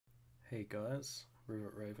Hey guys,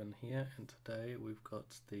 Rivet Raven here, and today we've got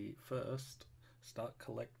the first Start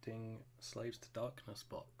Collecting Slaves to Darkness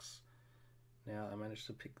box. Now I managed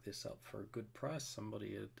to pick this up for a good price.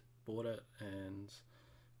 Somebody had bought it and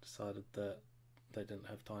decided that they didn't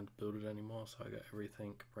have time to build it anymore, so I got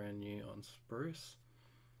everything brand new on spruce.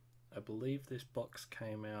 I believe this box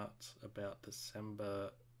came out about December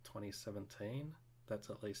 2017. That's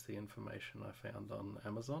at least the information I found on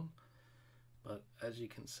Amazon. But as you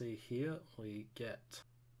can see here, we get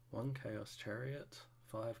 1 Chaos Chariot,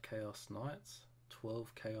 5 Chaos Knights,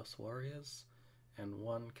 12 Chaos Warriors, and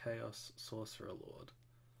 1 Chaos Sorcerer Lord.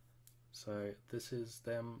 So this is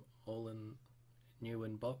them all in new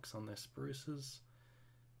in box on their spruces.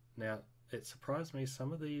 Now it surprised me,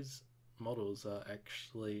 some of these models are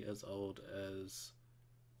actually as old as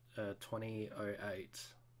 2008.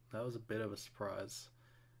 That was a bit of a surprise,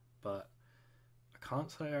 but I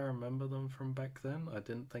can't say I remember them from back then. I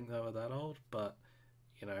didn't think they were that old, but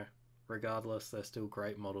you know, regardless, they're still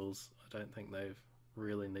great models. I don't think they've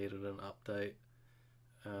really needed an update.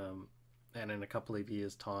 And in a couple of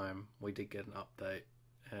years' time, we did get an update,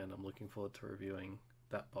 and I'm looking forward to reviewing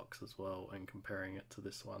that box as well and comparing it to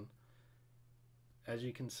this one. As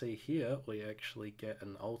you can see here, we actually get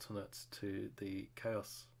an alternate to the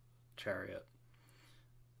Chaos Chariot.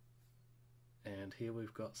 And here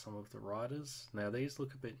we've got some of the riders. Now these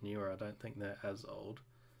look a bit newer, I don't think they're as old.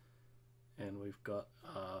 And we've got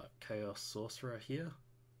Chaos Sorcerer here.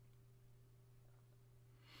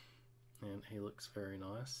 And he looks very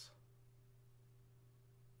nice.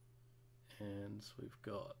 And we've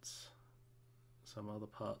got some other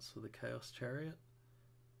parts for the Chaos Chariot.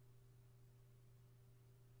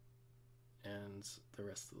 And the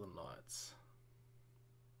rest of the Knights.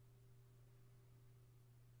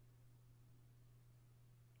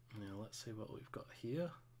 Now let's see what we've got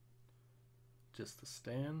here. Just the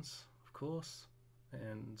stands, of course,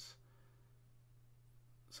 and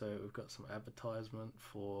so we've got some advertisement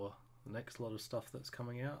for the next lot of stuff that's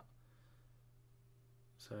coming out.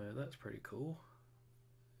 So that's pretty cool.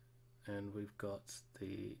 And we've got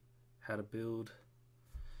the how to build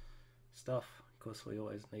stuff. Of course, we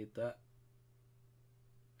always need that.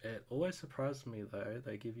 It always surprised me though,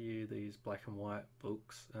 they give you these black and white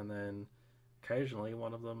books, and then occasionally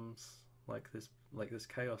one of them's like this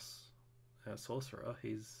Chaos Sorcerer.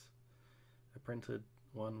 He's a printed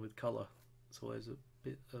one with colour. It's always a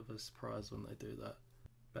bit of a surprise when they do that.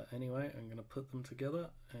 But anyway, I'm going to put them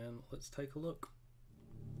together and let's take a look.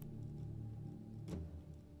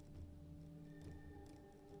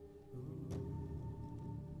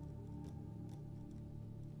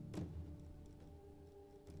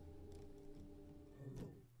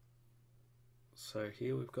 So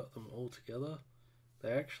here we've got them all together.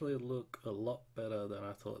 They actually look a lot better than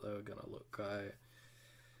I thought they were going to look. I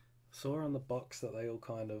saw on the box that they all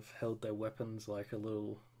kind of held their weapons like a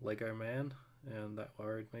little Lego man, and that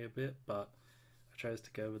worried me a bit, but I chose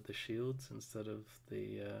to go with the shields instead of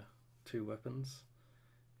the 2 weapons,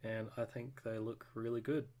 and I think they look really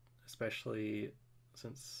good, especially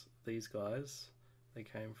since these guys, they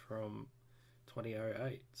came from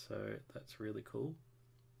 2008, so that's really cool.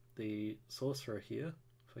 The Sorcerer here,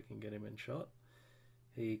 if I can get him in shot,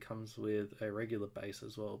 he comes with a regular base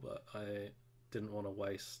as well, but I didn't want to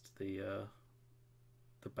waste the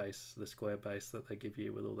base, the square base that they give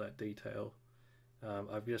you with all that detail.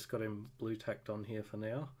 I've just got him blue tacked on here for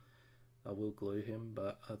now. I will glue him,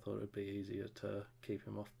 but I thought it'd be easier to keep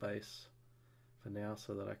him off base for now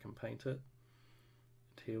so that I can paint it.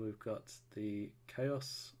 And here we've got the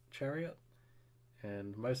Chaos Chariot,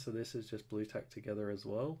 and most of this is just blue tacked together as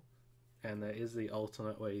well. And there is the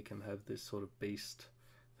alternate where you can have this sort of beast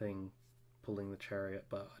thing pulling the chariot,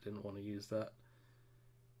 but I didn't want to use that.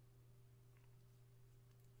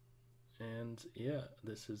 And yeah,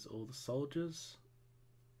 this is all the soldiers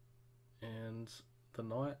and the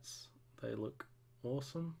knights. They look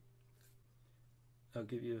awesome. I'll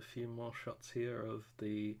give you a few more shots here of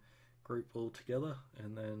the group all together,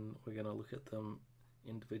 and then we're going to look at them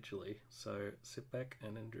individually. So sit back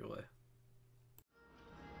and enjoy.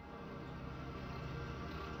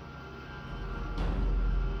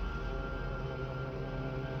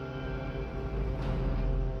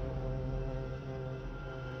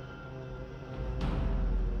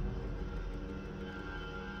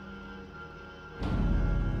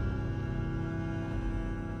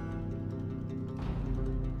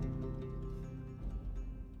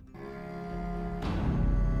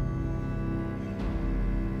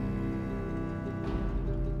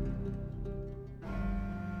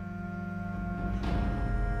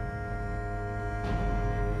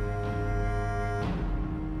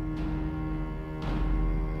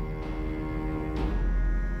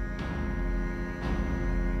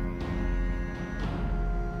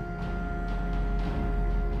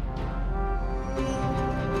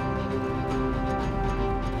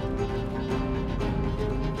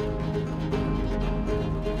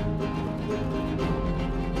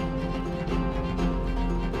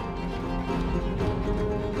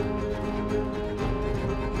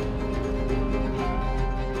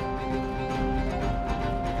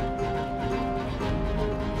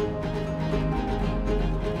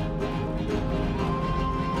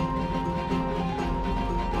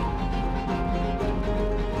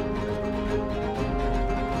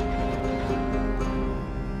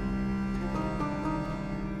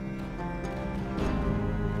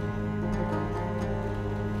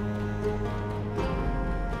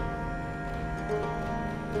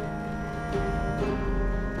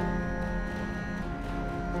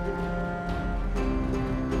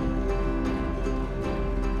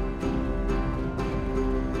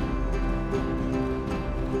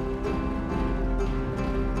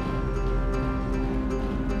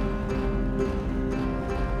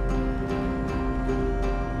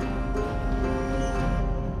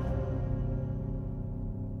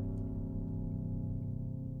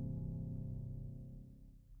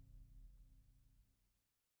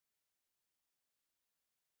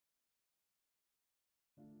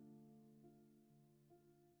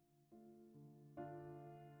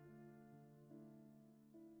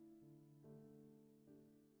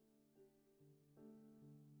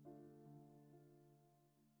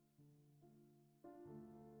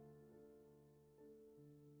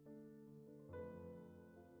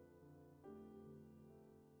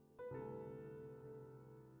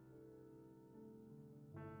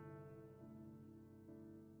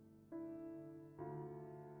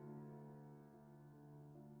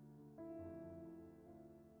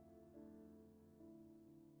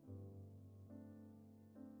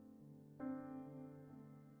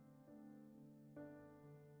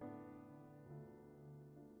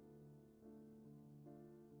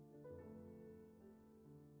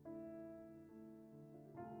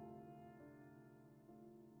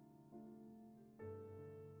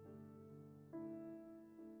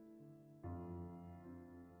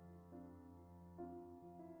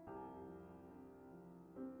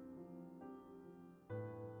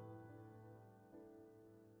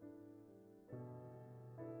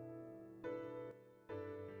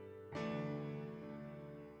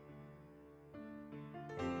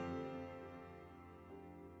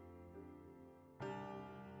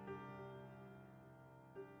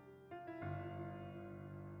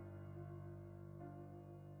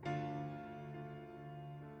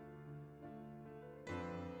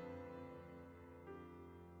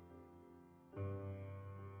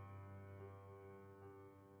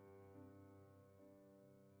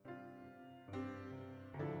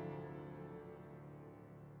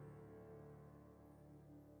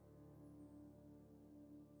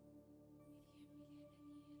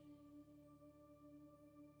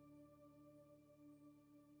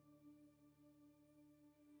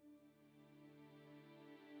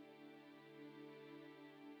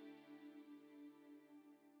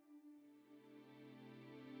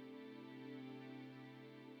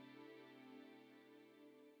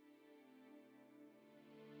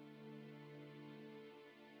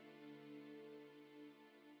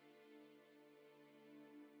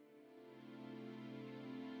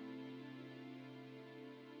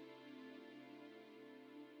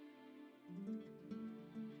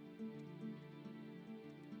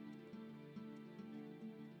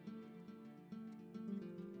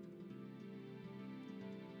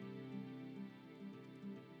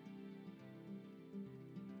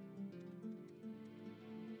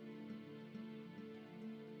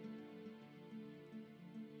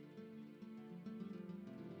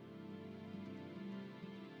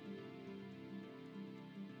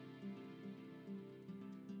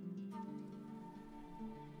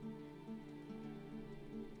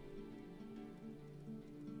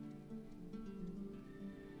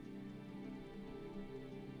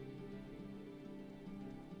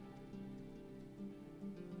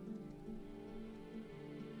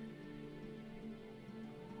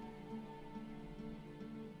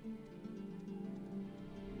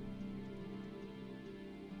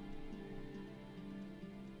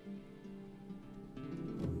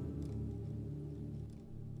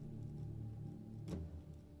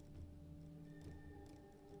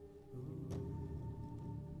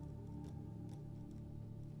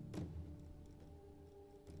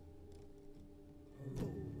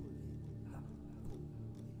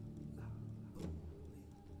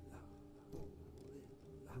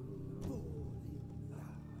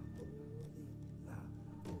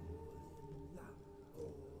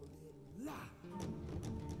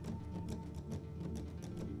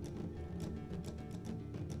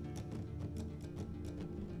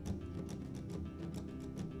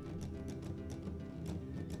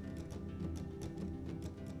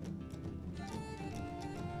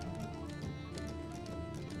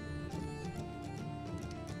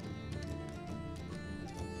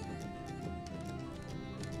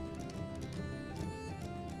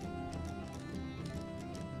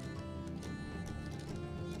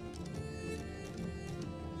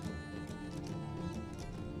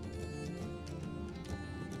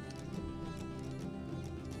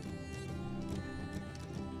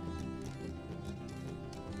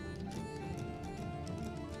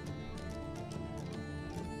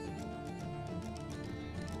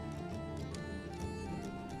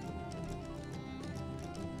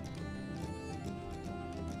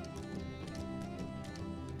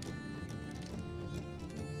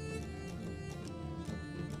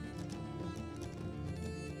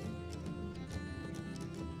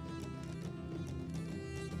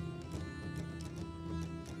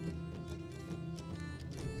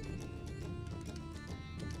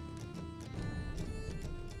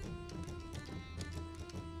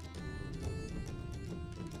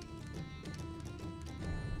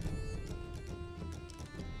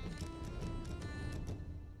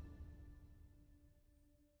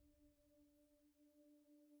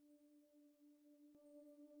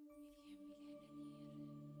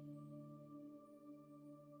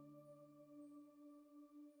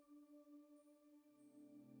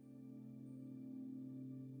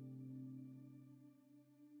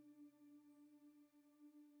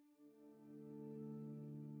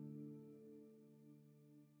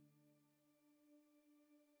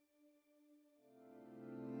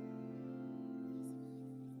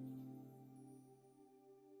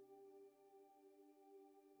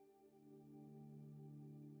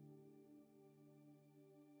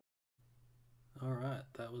 Alright,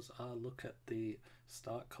 that was our look at the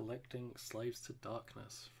Start Collecting Slaves to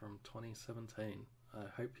Darkness from 2017. I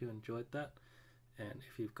hope you enjoyed that, and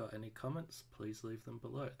if you've got any comments, please leave them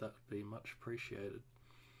below. That would be much appreciated.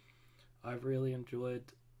 I've really enjoyed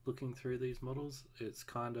looking through these models. It's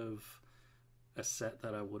kind of a set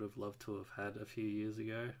that I would have loved to have had a few years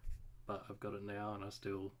ago, but I've got it now and I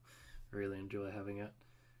still really enjoy having it.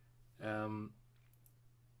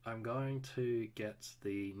 I'm going to get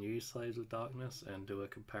the new Slaves of Darkness and do a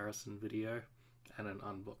comparison video and an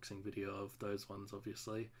unboxing video of those ones,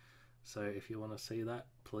 obviously. So if you want to see that,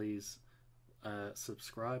 please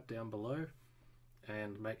subscribe down below,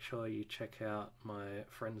 and make sure you check out my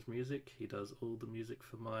friend's music. He does all the music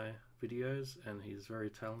for my videos and he's very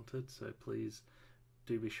talented, so please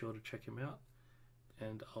do be sure to check him out,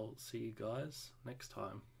 and I'll see you guys next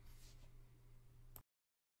time.